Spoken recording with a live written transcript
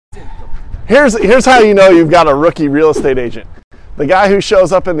Here's how you know you've got a rookie real estate agent. The guy who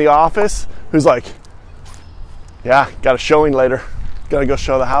shows up in the office who's like, yeah, got a showing later. Gonna go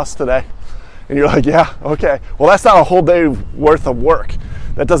show the house today. And you're like, yeah, okay. Well, that's not a whole day worth of work.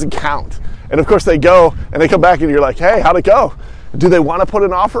 That doesn't count. And of course they go and they come back and you're like, hey, how'd it go? Do they want to put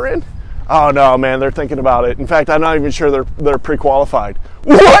an offer in? Oh no, man, they're thinking about it. In fact, I'm not even sure they're pre-qualified.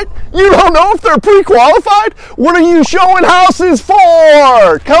 What? You don't know if they're pre-qualified? What are you showing houses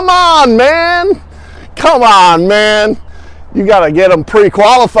for? Come on, man. Come on, man. You got to get them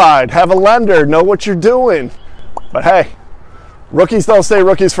pre-qualified. Have a lender. Know what you're doing. But hey, rookies don't stay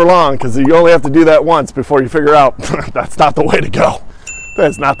rookies for long because you only have to do that once before you figure out that's not the way to go.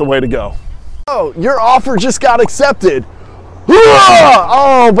 That's not the way to go. Oh, your offer just got accepted.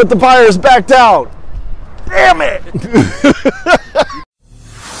 Oh, but the buyer's backed out. Damn it.